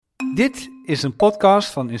Dit is een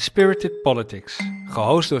podcast van Inspirited Politics,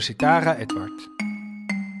 gehost door Sitara Edward.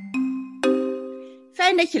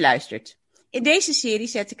 Fijn dat je luistert. In deze serie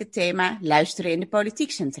zet ik het thema luisteren in de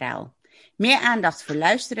politiek centraal. Meer aandacht voor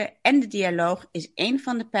luisteren en de dialoog is een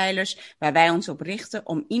van de pijlers waar wij ons op richten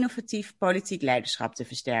om innovatief politiek leiderschap te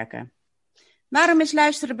versterken. Waarom is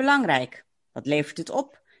luisteren belangrijk? Wat levert het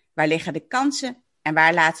op? Waar liggen de kansen en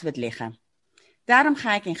waar laten we het liggen? Daarom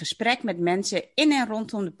ga ik in gesprek met mensen in en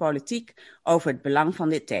rondom de politiek over het belang van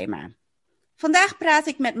dit thema. Vandaag praat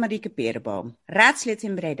ik met Marieke Perenboom, raadslid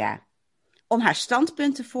in Breda. Om haar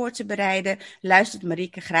standpunten voor te bereiden, luistert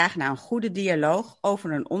Marieke graag naar een goede dialoog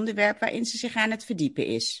over een onderwerp waarin ze zich aan het verdiepen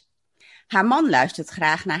is. Haar man luistert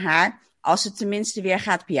graag naar haar als ze tenminste weer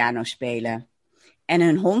gaat piano spelen. En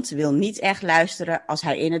hun hond wil niet echt luisteren als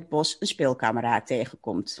hij in het bos een speelkameraad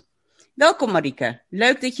tegenkomt. Welkom Marieke,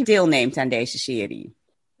 leuk dat je deelneemt aan deze serie.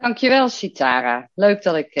 Dankjewel Sitara, leuk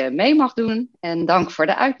dat ik mee mag doen en dank voor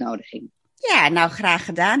de uitnodiging. Ja, nou graag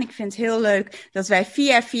gedaan. Ik vind het heel leuk dat wij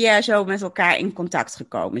via zo met elkaar in contact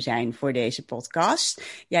gekomen zijn voor deze podcast.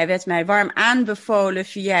 Jij werd mij warm aanbevolen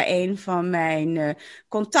via een van mijn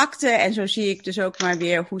contacten. En zo zie ik dus ook maar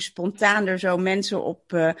weer hoe spontaan er zo mensen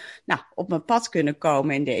op mijn pad kunnen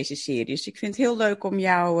komen in deze serie. Dus ik vind het heel leuk om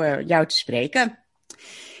jou te spreken.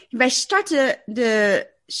 Wij starten de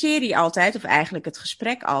serie altijd, of eigenlijk het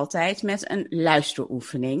gesprek altijd, met een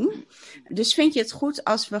luisteroefening. Dus vind je het goed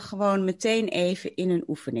als we gewoon meteen even in een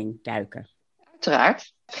oefening duiken?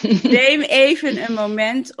 Uiteraard. Neem even een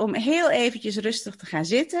moment om heel eventjes rustig te gaan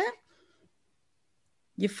zitten.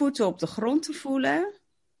 Je voeten op de grond te voelen.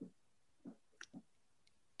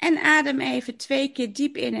 En adem even 2 keer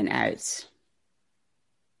diep in en uit.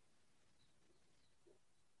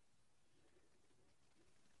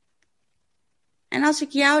 En als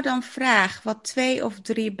ik jou dan vraag wat 2 of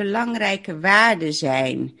 3 belangrijke waarden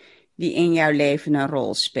zijn die in jouw leven een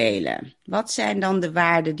rol spelen, wat zijn dan de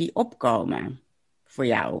waarden die opkomen voor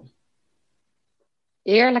jou?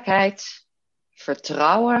 Eerlijkheid,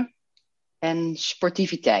 vertrouwen en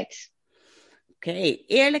sportiviteit. Oké,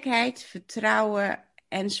 eerlijkheid, vertrouwen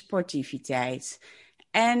en sportiviteit.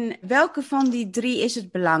 En welke van die 3 is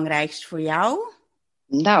het belangrijkst voor jou?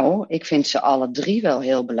 Nou, ik vind ze alle 3 wel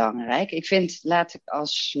heel belangrijk.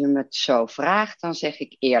 Als je me het zo vraagt, dan zeg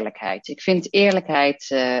ik eerlijkheid. Ik vind eerlijkheid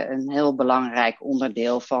een heel belangrijk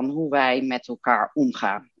onderdeel van hoe wij met elkaar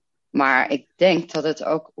omgaan. Maar ik denk dat het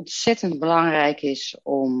ook ontzettend belangrijk is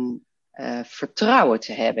om vertrouwen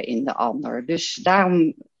te hebben in de ander. Dus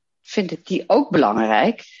daarom vind ik die ook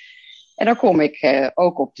belangrijk. En dan kom ik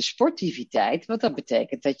ook op de sportiviteit, want dat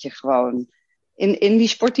betekent dat je gewoon... In die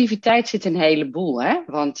sportiviteit zit een heleboel, hè?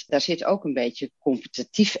 Want daar zit ook een beetje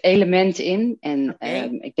competitief element in. En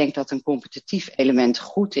ik denk dat een competitief element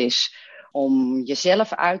goed is om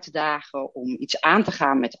jezelf uit te dagen, om iets aan te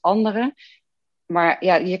gaan met anderen. Maar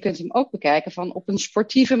ja, je kunt hem ook bekijken van op een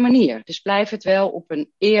sportieve manier. Dus blijf het wel op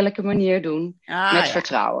een eerlijke manier doen met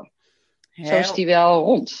vertrouwen. Zo is die wel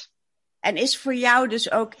rond. En is voor jou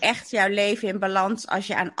dus ook echt jouw leven in balans als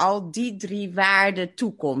je aan al die 3 waarden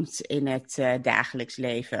toekomt in het dagelijks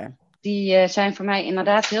leven? Die zijn voor mij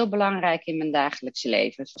inderdaad heel belangrijk in mijn dagelijkse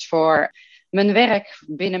leven. Dus voor mijn werk,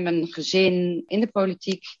 binnen mijn gezin, in de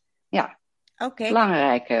politiek. Ja,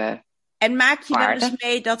 belangrijke En maak je waarden. wel eens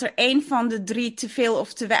mee dat er 1 van de 3 te veel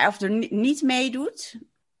of er niet meedoet?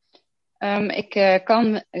 Ik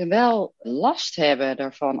kan wel last hebben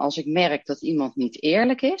daarvan als ik merk dat iemand niet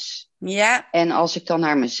eerlijk is. Ja. En als ik dan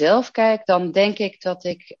naar mezelf kijk, dan denk ik dat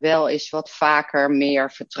ik wel eens wat vaker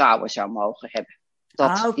meer vertrouwen zou mogen hebben.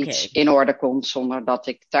 Dat iets in orde komt zonder dat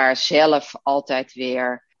ik daar zelf altijd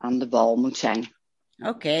weer aan de bal moet zijn.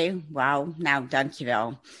 Oké, wauw. Nou,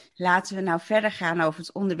 dankjewel. Laten we nou verder gaan over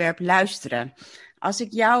het onderwerp luisteren. Als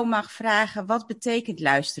ik jou mag vragen, wat betekent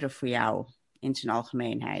luisteren voor jou in zijn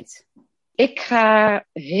algemeenheid? Ik ga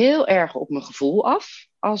heel erg op mijn gevoel af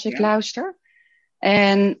als ik luister.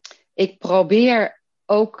 En ik probeer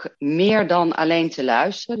ook meer dan alleen te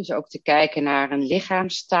luisteren. Dus ook te kijken naar een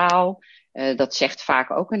lichaamstaal. Dat zegt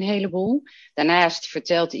vaak ook een heleboel. Daarnaast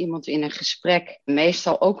vertelt iemand in een gesprek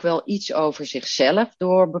meestal ook wel iets over zichzelf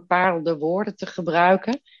door bepaalde woorden te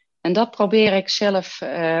gebruiken. En dat probeer ik zelf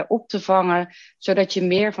op te vangen, zodat je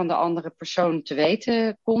meer van de andere persoon te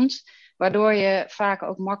weten komt. Waardoor je vaak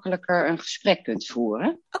ook makkelijker een gesprek kunt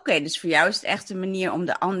voeren. Oké, dus voor jou is het echt een manier om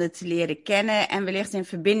de ander te leren kennen en wellicht in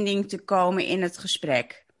verbinding te komen in het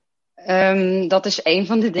gesprek. Dat is een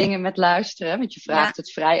van de dingen met luisteren, want je vraagt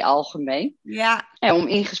het vrij algemeen. Ja. En om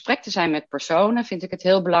in gesprek te zijn met personen vind ik het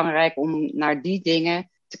heel belangrijk om naar die dingen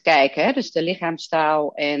te kijken. Hè? Dus de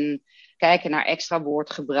lichaamstaal en kijken naar extra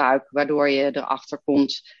woordgebruik, waardoor je erachter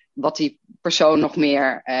komt wat die persoon nog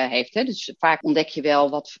meer heeft. Hè? Dus vaak ontdek je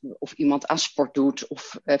wel of iemand aan sport doet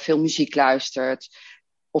of veel muziek luistert.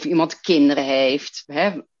 Of iemand kinderen heeft.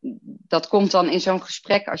 Hè? Dat komt dan in zo'n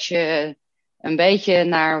gesprek als je een beetje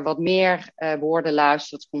naar wat meer woorden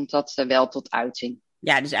luistert, komt dat wel tot uiting.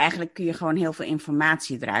 Ja, dus eigenlijk kun je gewoon heel veel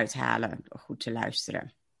informatie eruit halen door goed te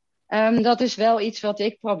luisteren. Dat is wel iets wat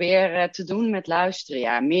ik probeer te doen met luisteren.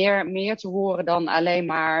 Ja. Meer te horen dan alleen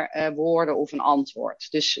maar woorden of een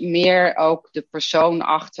antwoord. Dus meer ook de persoon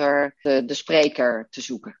achter de spreker te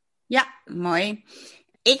zoeken. Ja, mooi.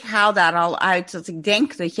 Ik haal daar al uit dat ik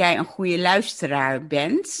denk dat jij een goede luisteraar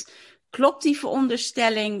bent. Klopt die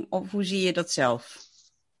veronderstelling of hoe zie je dat zelf?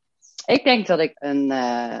 Ik denk dat ik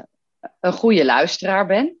een goede luisteraar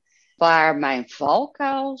ben. Waar mijn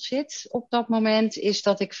valkuil zit op dat moment is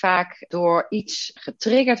dat ik vaak door iets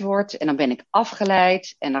getriggerd word en dan ben ik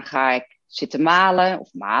afgeleid en dan ga ik zitten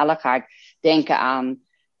malen, ga ik denken aan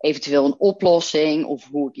eventueel een oplossing of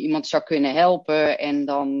hoe ik iemand zou kunnen helpen en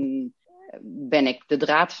dan ben ik de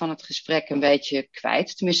draad van het gesprek een beetje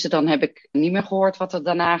kwijt. Tenminste, dan heb ik niet meer gehoord wat er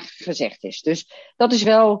daarna gezegd is. Dus dat is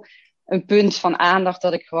wel een punt van aandacht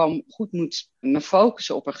dat ik gewoon goed moet me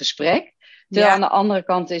focussen op een gesprek. Terwijl aan de andere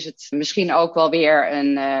kant is het misschien ook wel weer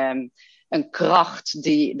een kracht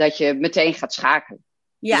dat je meteen gaat schakelen.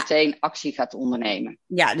 Ja. Meteen actie gaat ondernemen.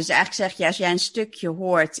 Ja, dus eigenlijk zeg je, als jij een stukje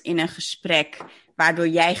hoort in een gesprek waardoor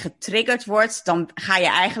jij getriggerd wordt, dan ga je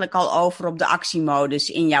eigenlijk al over op de actiemodus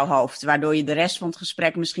in jouw hoofd. Waardoor je de rest van het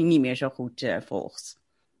gesprek misschien niet meer zo goed volgt.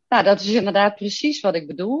 Nou, dat is inderdaad precies wat ik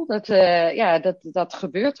bedoel. Dat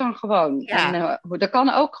gebeurt dan gewoon. Ja. En dat kan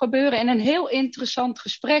ook gebeuren in een heel interessant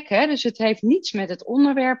gesprek. Hè? Dus het heeft niets met het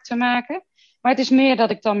onderwerp te maken. Maar het is meer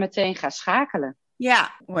dat ik dan meteen ga schakelen.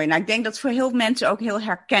 Ja, mooi. Nou, ik denk dat het voor heel veel mensen ook heel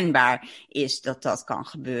herkenbaar is dat dat kan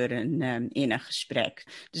gebeuren in een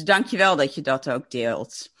gesprek. Dus dank je wel dat je dat ook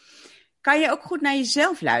deelt. Kan je ook goed naar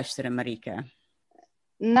jezelf luisteren, Marieke?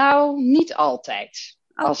 Nou, niet altijd.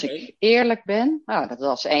 Okay. Als ik eerlijk ben, dat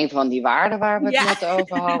was een van die waarden waar we het net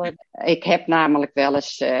over hadden. Ik heb namelijk wel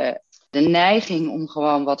eens de neiging om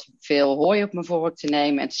gewoon wat veel hooi op mijn vork te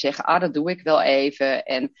nemen en te zeggen, dat doe ik wel even.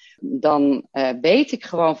 En dan weet ik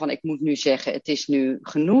gewoon van, ik moet nu zeggen, het is nu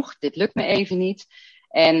genoeg, dit lukt me even niet.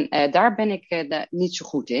 En daar ben ik niet zo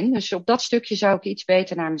goed in. Dus op dat stukje zou ik iets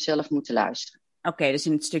beter naar mezelf moeten luisteren. Oké, dus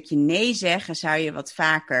in het stukje nee zeggen zou je wat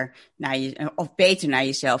vaker of beter naar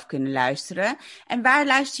jezelf kunnen luisteren. En waar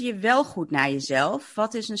luister je wel goed naar jezelf?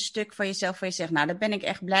 Wat is een stuk van jezelf waar je zegt, daar ben ik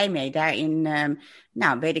echt blij mee. Daarin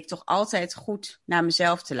weet ik toch altijd goed naar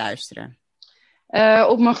mezelf te luisteren.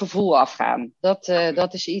 Op mijn gevoel afgaan.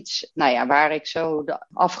 Dat is iets waar ik zo de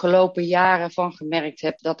afgelopen jaren van gemerkt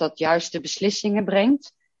heb dat juist de beslissingen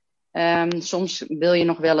brengt. Soms wil je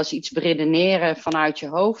nog wel eens iets beredeneren vanuit je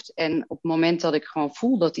hoofd. En op het moment dat ik gewoon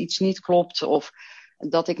voel dat iets niet klopt of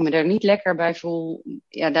dat ik me er niet lekker bij voel,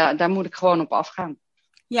 daar moet ik gewoon op afgaan.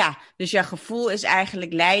 Ja, dus jouw gevoel is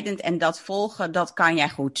eigenlijk leidend en dat volgen, dat kan jij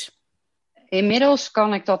goed. Inmiddels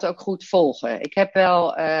kan ik dat ook goed volgen. Ik heb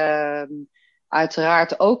wel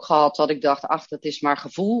uiteraard ook gehad dat ik dacht, dat is maar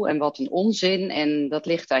gevoel en wat een onzin en dat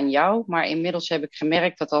ligt aan jou. Maar inmiddels heb ik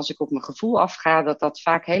gemerkt dat als ik op mijn gevoel afga, dat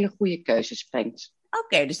vaak hele goede keuzes brengt.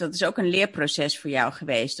 Oké, dus dat is ook een leerproces voor jou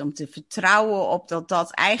geweest om te vertrouwen op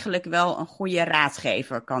dat eigenlijk wel een goede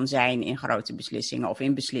raadgever kan zijn in grote beslissingen of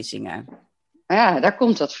in beslissingen. Ja, daar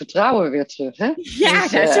komt dat vertrouwen weer terug, hè? Ja,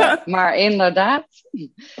 dus, dat is maar inderdaad,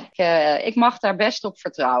 ik mag daar best op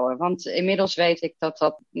vertrouwen. Want inmiddels weet ik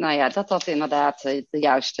dat inderdaad de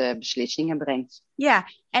juiste beslissingen brengt. Ja,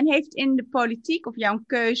 en heeft in de politiek of jouw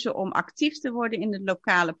keuze om actief te worden in de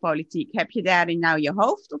lokale politiek, heb je daarin nou je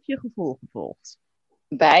hoofd of je gevoel gevolgd?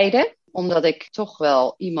 Beide, omdat ik toch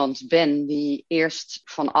wel iemand ben die eerst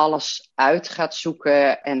van alles uit gaat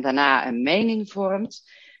zoeken en daarna een mening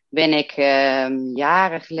vormt. Ben ik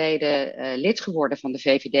jaren geleden lid geworden van de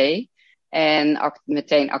VVD en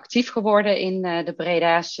meteen actief geworden in de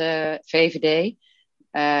Breda's VVD.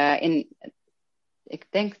 Ik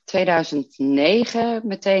denk 2009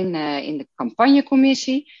 meteen in de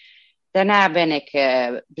campagnecommissie. Daarna ben ik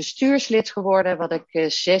bestuurslid geworden, wat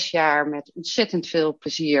ik 6 jaar met ontzettend veel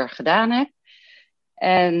plezier gedaan heb.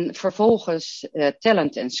 En vervolgens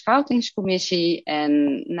talent- en scoutingscommissie.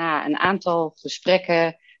 En na een aantal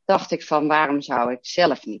gesprekken dacht ik van waarom zou ik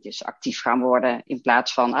zelf niet eens actief gaan worden in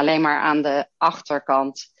plaats van alleen maar aan de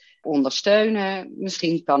achterkant ondersteunen.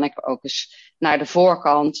 Misschien kan ik ook eens naar de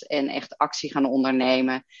voorkant en echt actie gaan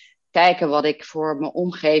ondernemen. Kijken wat ik voor mijn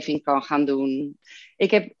omgeving kan gaan doen.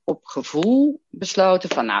 Ik heb op gevoel besloten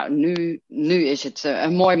van nu is het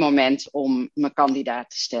een mooi moment om mijn kandidaat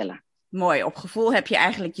te stellen. Mooi. Op gevoel heb je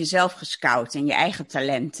eigenlijk jezelf gescout en je eigen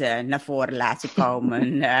talenten naar voren laten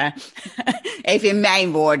komen. Even in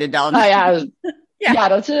mijn woorden dan. Nou ja,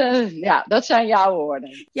 dat zijn jouw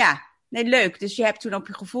woorden. Ja, nee, leuk. Dus je hebt toen op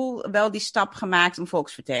je gevoel wel die stap gemaakt om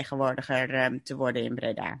volksvertegenwoordiger te worden in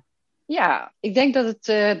Breda. Ja, ik denk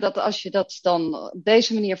dat als je dat dan op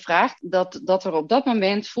deze manier vraagt, dat er op dat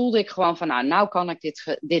moment voelde ik gewoon van, nou kan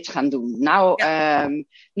ik dit gaan doen.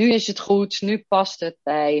 Nu is het goed, nu past het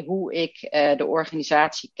bij hoe ik de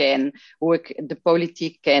organisatie ken, hoe ik de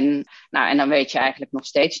politiek ken. Nou, en dan weet je eigenlijk nog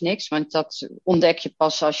steeds niks, want dat ontdek je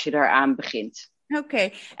pas als je eraan begint.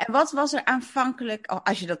 Oké, en wat was er aanvankelijk,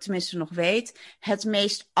 als je dat tenminste nog weet, het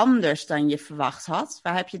meest anders dan je verwacht had?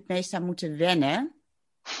 Waar heb je het meest aan moeten wennen?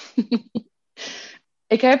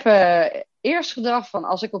 Ik heb eerst gedacht van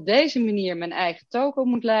als ik op deze manier mijn eigen toko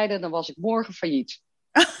moet leiden, dan was ik morgen failliet.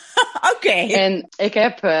 Oké. En ik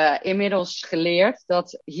heb inmiddels geleerd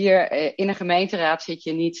dat hier in een gemeenteraad zit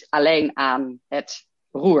je niet alleen aan het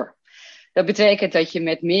roer. Dat betekent dat je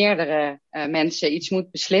met meerdere mensen iets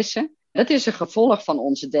moet beslissen. Dat is een gevolg van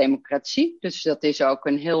onze democratie, dus dat is ook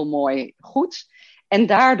een heel mooi goed. En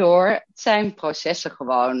daardoor zijn processen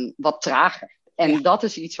gewoon wat trager. En dat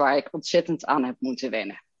is iets waar ik ontzettend aan heb moeten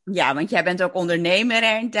wennen. Ja, want jij bent ook ondernemer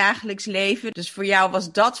in het dagelijks leven. Dus voor jou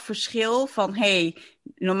was dat verschil van,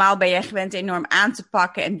 normaal ben jij gewend enorm aan te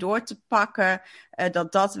pakken en door te pakken,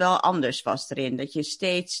 dat wel anders was erin. Dat je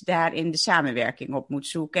steeds daarin de samenwerking op moet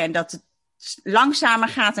zoeken en dat het langzamer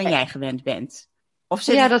gaat dan jij gewend bent. Of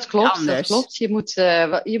zit dat klopt. Dat klopt. Je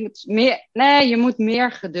moet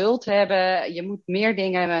meer geduld hebben. Je moet meer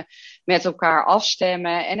dingen met elkaar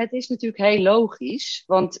afstemmen. En het is natuurlijk heel logisch.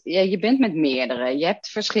 Want je bent met meerdere. Je hebt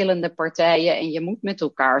verschillende partijen. En je moet met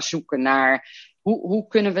elkaar zoeken naar hoe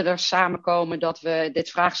kunnen we er samenkomen dat we dit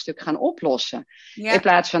vraagstuk gaan oplossen. Ja. In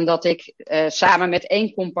plaats van dat ik samen met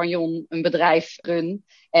 1 compagnon een bedrijf run.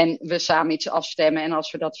 En we samen iets afstemmen. En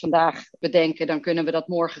als we dat vandaag bedenken, dan kunnen we dat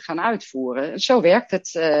morgen gaan uitvoeren. Zo werkt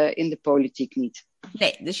het in de politiek niet.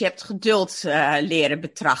 Nee, dus je hebt geduld leren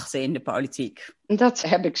betrachten in de politiek. Dat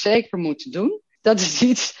heb ik zeker moeten doen. Dat is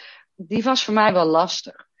iets, die was voor mij wel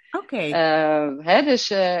lastig. Oké.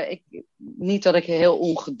 Niet dat ik heel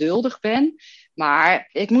ongeduldig ben. Maar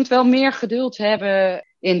ik moet wel meer geduld hebben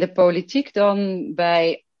in de politiek dan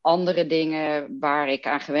bij andere dingen waar ik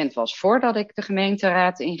aan gewend was voordat ik de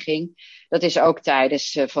gemeenteraad inging. Dat is ook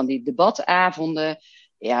tijdens van die debatavonden.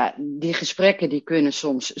 Ja, die gesprekken die kunnen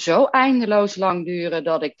soms zo eindeloos lang duren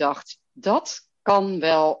dat ik dacht, dat kan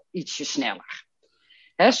wel ietsje sneller.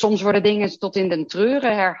 Soms worden dingen tot in den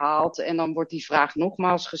treuren herhaald en dan wordt die vraag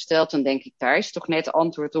nogmaals gesteld. Dan denk ik, daar is toch net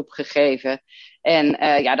antwoord op gegeven. En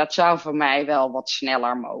dat zou voor mij wel wat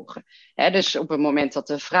sneller mogen. Dus op het moment dat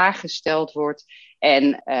de vraag gesteld wordt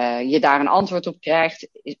en je daar een antwoord op krijgt,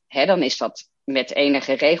 dan is dat met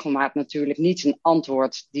enige regelmaat natuurlijk niet een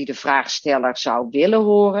antwoord die de vraagsteller zou willen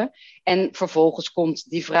horen. En vervolgens komt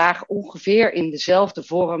die vraag ongeveer in dezelfde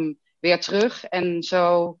vorm weer terug en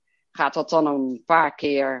zo gaat dat dan een paar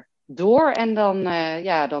keer door en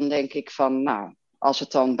dan denk ik van, nou, als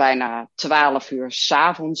het dan bijna 12 uur 's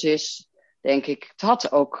avonds is, denk ik, het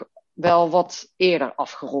had ook wel wat eerder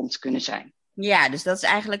afgerond kunnen zijn. Ja, dus dat is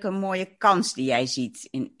eigenlijk een mooie kans die jij ziet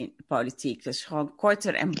in de politiek. Dus gewoon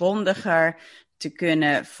korter en bondiger te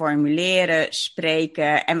kunnen formuleren,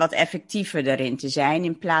 spreken en wat effectiever erin te zijn.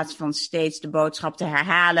 In plaats van steeds de boodschap te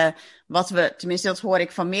herhalen. Tenminste dat hoor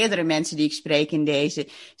ik van meerdere mensen die ik spreek in deze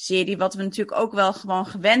serie. Wat we natuurlijk ook wel gewoon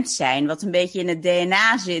gewend zijn. Wat een beetje in het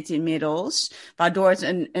DNA zit inmiddels. Waardoor het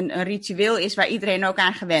een ritueel is waar iedereen ook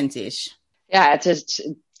aan gewend is. Ja,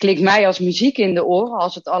 het klinkt mij als muziek in de oren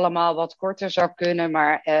als het allemaal wat korter zou kunnen.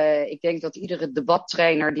 Maar ik denk dat iedere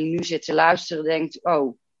debattrainer die nu zit te luisteren denkt,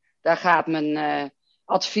 oh, daar gaat mijn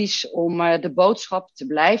advies om de boodschap te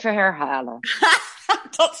blijven herhalen.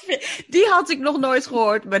 Die had ik nog nooit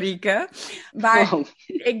gehoord, Marieke. Maar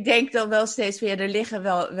ik denk dan wel steeds weer, er liggen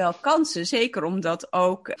wel kansen. Zeker omdat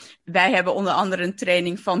ook, wij hebben onder andere een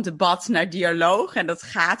training van debat naar dialoog. En dat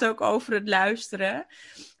gaat ook over het luisteren.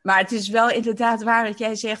 Maar het is wel inderdaad waar dat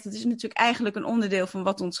jij zegt, het is natuurlijk eigenlijk een onderdeel van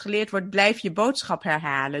wat ons geleerd wordt. Blijf je boodschap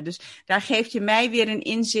herhalen. Dus daar geeft je mij weer een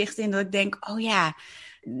inzicht in dat ik denk, oh ja,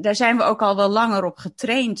 daar zijn we ook al wel langer op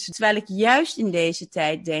getraind. Terwijl ik juist in deze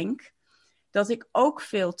tijd denk dat ik ook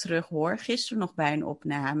veel terughoor, gisteren nog bij een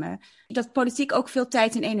opname, dat politiek ook veel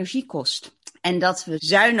tijd en energie kost. En dat we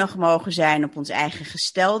zuinig mogen zijn op ons eigen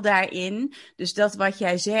gestel daarin. Dus dat wat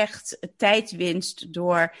jij zegt, tijdwinst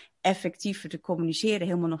door effectiever te communiceren,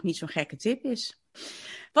 helemaal nog niet zo'n gekke tip is.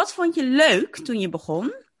 Wat vond je leuk toen je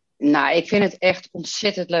begon? Nou, ik vind het echt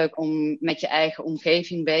ontzettend leuk om met je eigen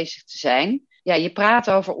omgeving bezig te zijn. Ja, je praat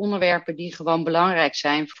over onderwerpen die gewoon belangrijk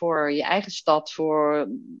zijn voor je eigen stad, voor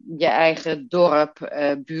je eigen dorp,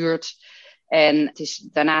 buurt. En het is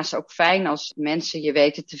daarnaast ook fijn als mensen je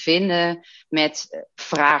weten te vinden met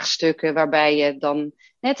vraagstukken waarbij je dan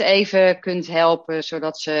net even kunt helpen,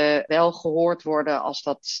 zodat ze wel gehoord worden als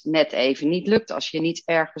dat net even niet lukt, als je niet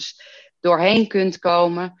ergens doorheen kunt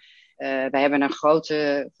komen. Wij hebben een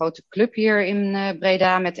grote club hier in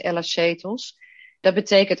Breda met 11 zetels. Dat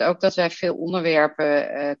betekent ook dat wij veel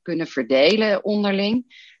onderwerpen kunnen verdelen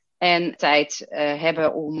onderling. En tijd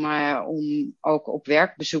hebben om ook op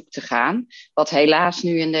werkbezoek te gaan. Wat helaas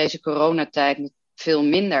nu in deze coronatijd veel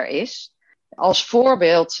minder is. Als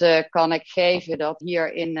voorbeeld kan ik geven dat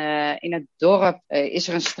hier in het dorp is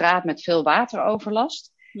er een straat met veel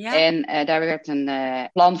wateroverlast. Ja. En daar werd een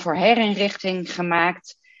plan voor herinrichting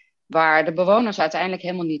gemaakt, waar de bewoners uiteindelijk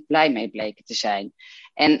helemaal niet blij mee bleken te zijn.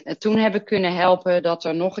 En toen hebben we kunnen helpen dat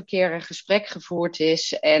er nog een keer een gesprek gevoerd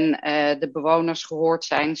is en de bewoners gehoord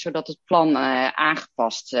zijn, zodat het plan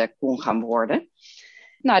aangepast kon gaan worden.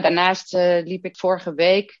 Nou, daarnaast liep ik vorige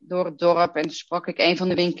week door het dorp en sprak ik een van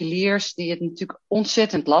de winkeliers die het natuurlijk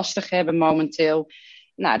ontzettend lastig hebben momenteel.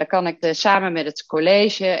 Nou, dan kan ik samen met het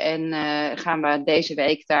college en gaan we deze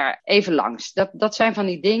week daar even langs. Dat zijn van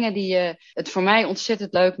die dingen die het voor mij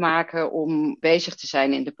ontzettend leuk maken om bezig te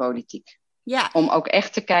zijn in de politiek. Ja. Om ook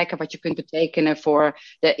echt te kijken wat je kunt betekenen voor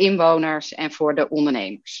de inwoners en voor de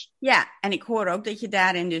ondernemers. Ja, en ik hoor ook dat je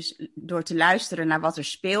daarin dus door te luisteren naar wat er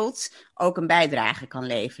speelt ook een bijdrage kan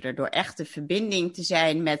leveren. Door echt de verbinding te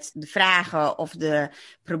zijn met de vragen of de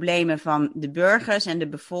problemen van de burgers en de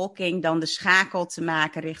bevolking, dan de schakel te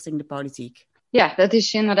maken richting de politiek. Ja, dat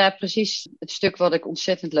is inderdaad precies het stuk wat ik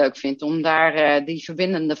ontzettend leuk vind. Om daar die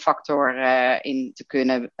verbindende factor in te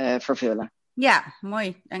kunnen vervullen. Ja,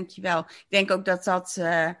 mooi. Dankjewel. Ik denk ook dat dat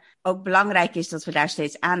ook belangrijk is dat we daar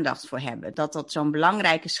steeds aandacht voor hebben. Dat dat zo'n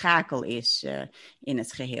belangrijke schakel is in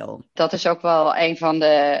het geheel. Dat is ook wel een van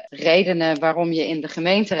de redenen waarom je in de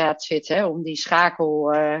gemeenteraad zit, hè, om die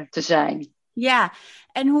schakel te zijn. Ja,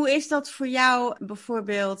 en hoe is dat voor jou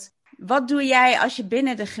bijvoorbeeld? Wat doe jij als je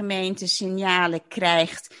binnen de gemeente signalen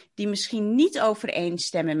krijgt die misschien niet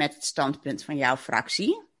overeenstemmen met het standpunt van jouw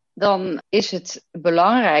fractie? Dan is het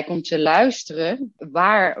belangrijk om te luisteren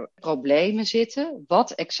waar problemen zitten,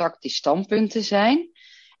 wat exact die standpunten zijn.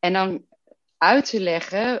 En dan uit te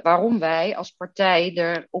leggen waarom wij als partij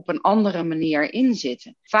er op een andere manier in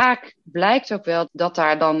zitten. Vaak blijkt ook wel dat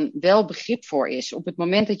daar dan wel begrip voor is op het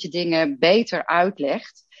moment dat je dingen beter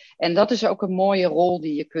uitlegt. En dat is ook een mooie rol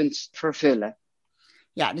die je kunt vervullen.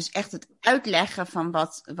 Ja, dus echt het uitleggen van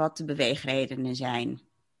wat de beweegredenen zijn.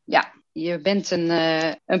 Ja. Je bent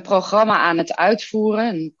een programma aan het uitvoeren,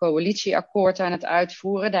 een coalitieakkoord aan het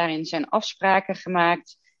uitvoeren. Daarin zijn afspraken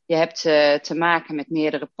gemaakt. Je hebt te maken met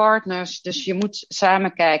meerdere partners. Dus je moet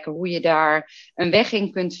samen kijken hoe je daar een weg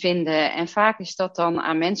in kunt vinden. En vaak is dat dan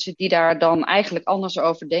aan mensen die daar dan eigenlijk anders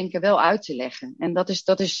over denken wel uit te leggen. En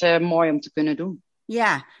dat is mooi om te kunnen doen.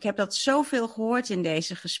 Ja, ik heb dat zoveel gehoord in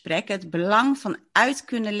deze gesprekken. Het belang van uit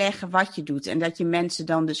kunnen leggen wat je doet. En dat je mensen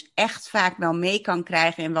dan dus echt vaak wel mee kan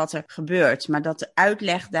krijgen in wat er gebeurt. Maar dat de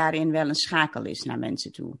uitleg daarin wel een schakel is naar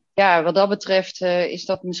mensen toe. Ja, wat dat betreft is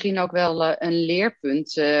dat misschien ook wel een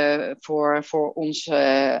leerpunt voor ons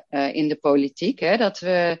in de politiek. Hè? Dat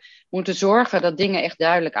we moeten zorgen dat dingen echt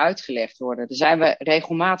duidelijk uitgelegd worden. Daar zijn we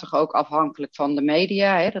regelmatig ook afhankelijk van de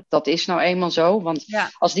media. Hè? Dat is nou eenmaal zo. Want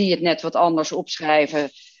als die het net wat anders opschrijven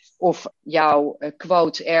of jouw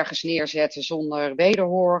quote ergens neerzetten zonder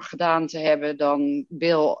wederhoor gedaan te hebben, dan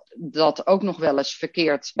wil dat ook nog wel eens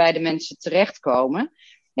verkeerd bij de mensen terechtkomen.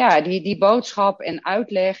 Ja, die boodschap en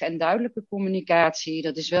uitleg en duidelijke communicatie,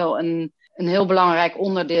 dat is wel een heel belangrijk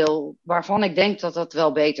onderdeel waarvan ik denk dat dat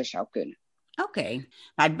wel beter zou kunnen. Oké,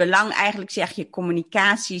 maar het belang eigenlijk zeg je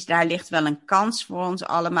communicaties, daar ligt wel een kans voor ons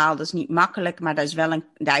allemaal. Dat is niet makkelijk, maar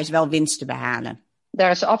daar is wel winst te behalen.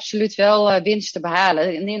 Daar is absoluut wel winst te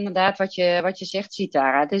behalen. En inderdaad wat je zegt,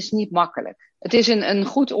 Sitara, het is niet makkelijk. Het is een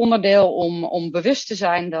goed onderdeel om bewust te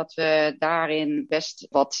zijn dat we daarin best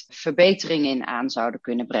wat verbeteringen in aan zouden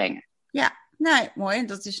kunnen brengen. Ja, nou mooi.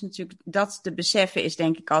 Dat is natuurlijk, dat te beseffen is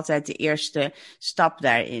denk ik altijd de eerste stap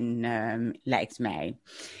daarin, lijkt mij.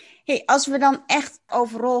 Hey, als we dan echt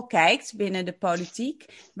overal kijkt binnen de politiek,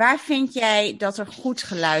 waar vind jij dat er goed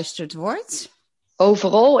geluisterd wordt?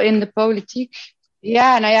 Overal in de politiek?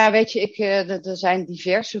 Ja, nou ja, weet je, er zijn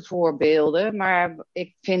diverse voorbeelden, maar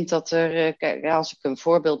ik vind dat kijk, als ik een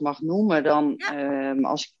voorbeeld mag noemen, dan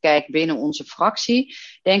als ik kijk binnen onze fractie,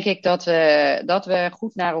 denk ik dat we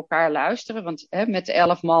goed naar elkaar luisteren. Want met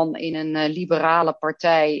 11 man in een liberale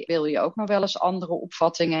partij wil je ook nog wel eens andere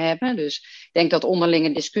opvattingen hebben. Dus ik denk dat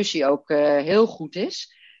onderlinge discussie ook heel goed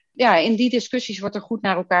is. Ja, in die discussies wordt er goed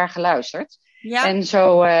naar elkaar geluisterd. Ja. En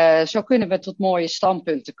zo kunnen we tot mooie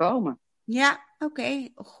standpunten komen. Ja, oké,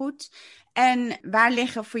 goed. En waar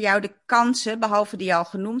liggen voor jou de kansen, behalve die je al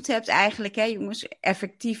genoemd hebt eigenlijk, hè, jongens,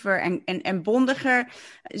 effectiever en bondiger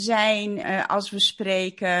zijn als we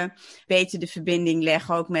spreken, beter de verbinding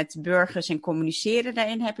leggen ook met burgers en communiceren.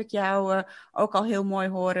 Daarin heb ik jou ook al heel mooi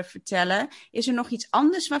horen vertellen. Is er nog iets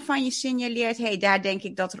anders waarvan je signaleert, hey, daar denk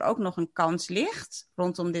ik dat er ook nog een kans ligt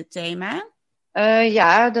rondom dit thema?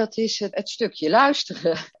 Ja, dat is het stukje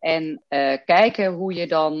luisteren en kijken hoe je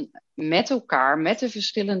dan met elkaar, met de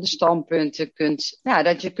verschillende standpunten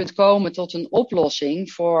dat je kunt komen tot een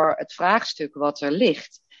oplossing voor het vraagstuk wat er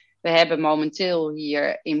ligt. We hebben momenteel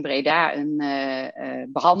hier in Breda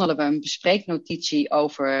behandelen we een bespreeknotitie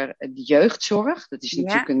over de jeugdzorg. Dat is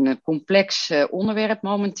natuurlijk een complex onderwerp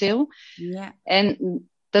momenteel. Ja. En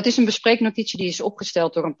dat is een bespreeknotitie die is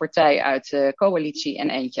opgesteld door een partij uit de coalitie en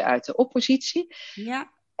eentje uit de oppositie.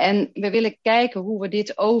 Ja. En we willen kijken hoe we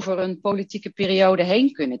dit over een politieke periode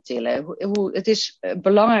heen kunnen tillen. Het is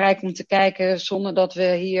belangrijk om te kijken zonder dat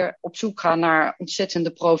we hier op zoek gaan naar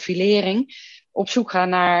ontzettende profilering. Op zoek gaan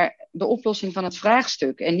naar de oplossing van het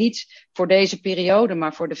vraagstuk. En niet voor deze periode,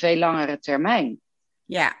 maar voor de veel langere termijn.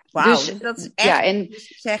 Ja, wauw. Dus dat is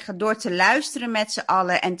echt zeggen, door te luisteren met z'n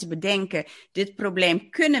allen en te bedenken, dit probleem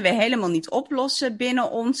kunnen we helemaal niet oplossen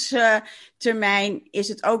binnen onze termijn, is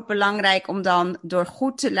het ook belangrijk om dan door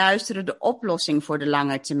goed te luisteren de oplossing voor de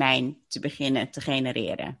lange termijn te beginnen te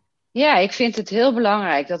genereren. Ja, ik vind het heel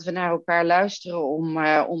belangrijk dat we naar elkaar luisteren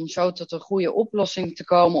om zo tot een goede oplossing te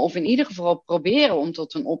komen. Of in ieder geval proberen om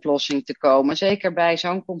tot een oplossing te komen. Zeker bij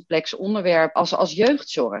zo'n complex onderwerp als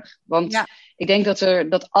jeugdzorg. Want ik denk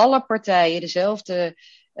dat alle partijen dezelfde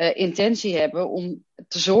intentie hebben om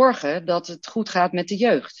te zorgen dat het goed gaat met de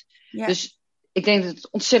jeugd. Ja. Dus ik denk dat het een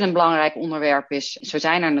ontzettend belangrijk onderwerp is. Zo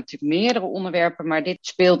zijn er natuurlijk meerdere onderwerpen, maar dit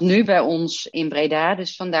speelt nu bij ons in Breda.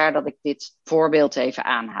 Dus vandaar dat ik dit voorbeeld even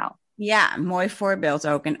aanhaal. Ja, een mooi voorbeeld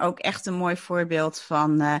ook. En ook echt een mooi voorbeeld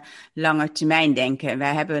van langetermijndenken.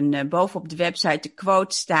 Wij hebben bovenop de website de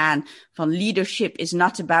quote staan van leadership is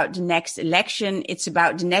not about the next election, it's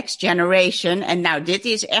about the next generation. En nou, dit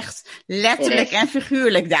is echt letterlijk en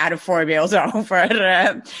figuurlijk daar een voorbeeld over.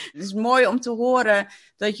 Het is mooi om te horen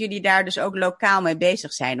dat jullie daar dus ook lokaal mee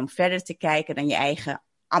bezig zijn. Om verder te kijken dan je eigen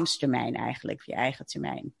ambtstermijn eigenlijk, je eigen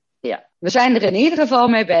termijn. Ja, we zijn er in ieder geval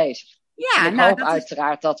mee bezig. Ja, ik hoop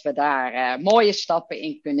uiteraard dat we daar mooie stappen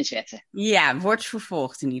in kunnen zetten. Ja, wordt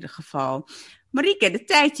vervolgd in ieder geval. Marieke, de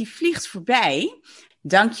tijd die vliegt voorbij.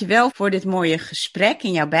 Dank je wel voor dit mooie gesprek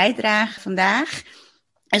en jouw bijdrage vandaag.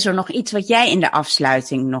 Is er nog iets wat jij in de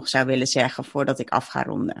afsluiting nog zou willen zeggen voordat ik af ga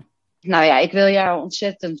ronden? Nou ja, ik wil jou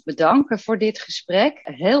ontzettend bedanken voor dit gesprek.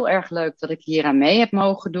 Heel erg leuk dat ik hier aan mee heb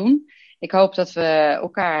mogen doen. Ik hoop dat we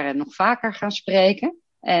elkaar nog vaker gaan spreken.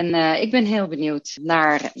 En ik ben heel benieuwd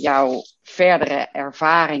naar jouw verdere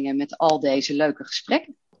ervaringen met al deze leuke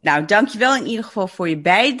gesprekken. Nou, dankjewel in ieder geval voor je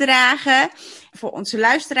bijdrage. Voor onze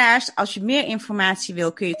luisteraars, als je meer informatie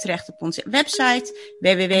wil, kun je terecht op onze website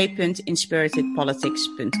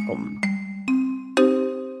www.inspiritedpolitics.com.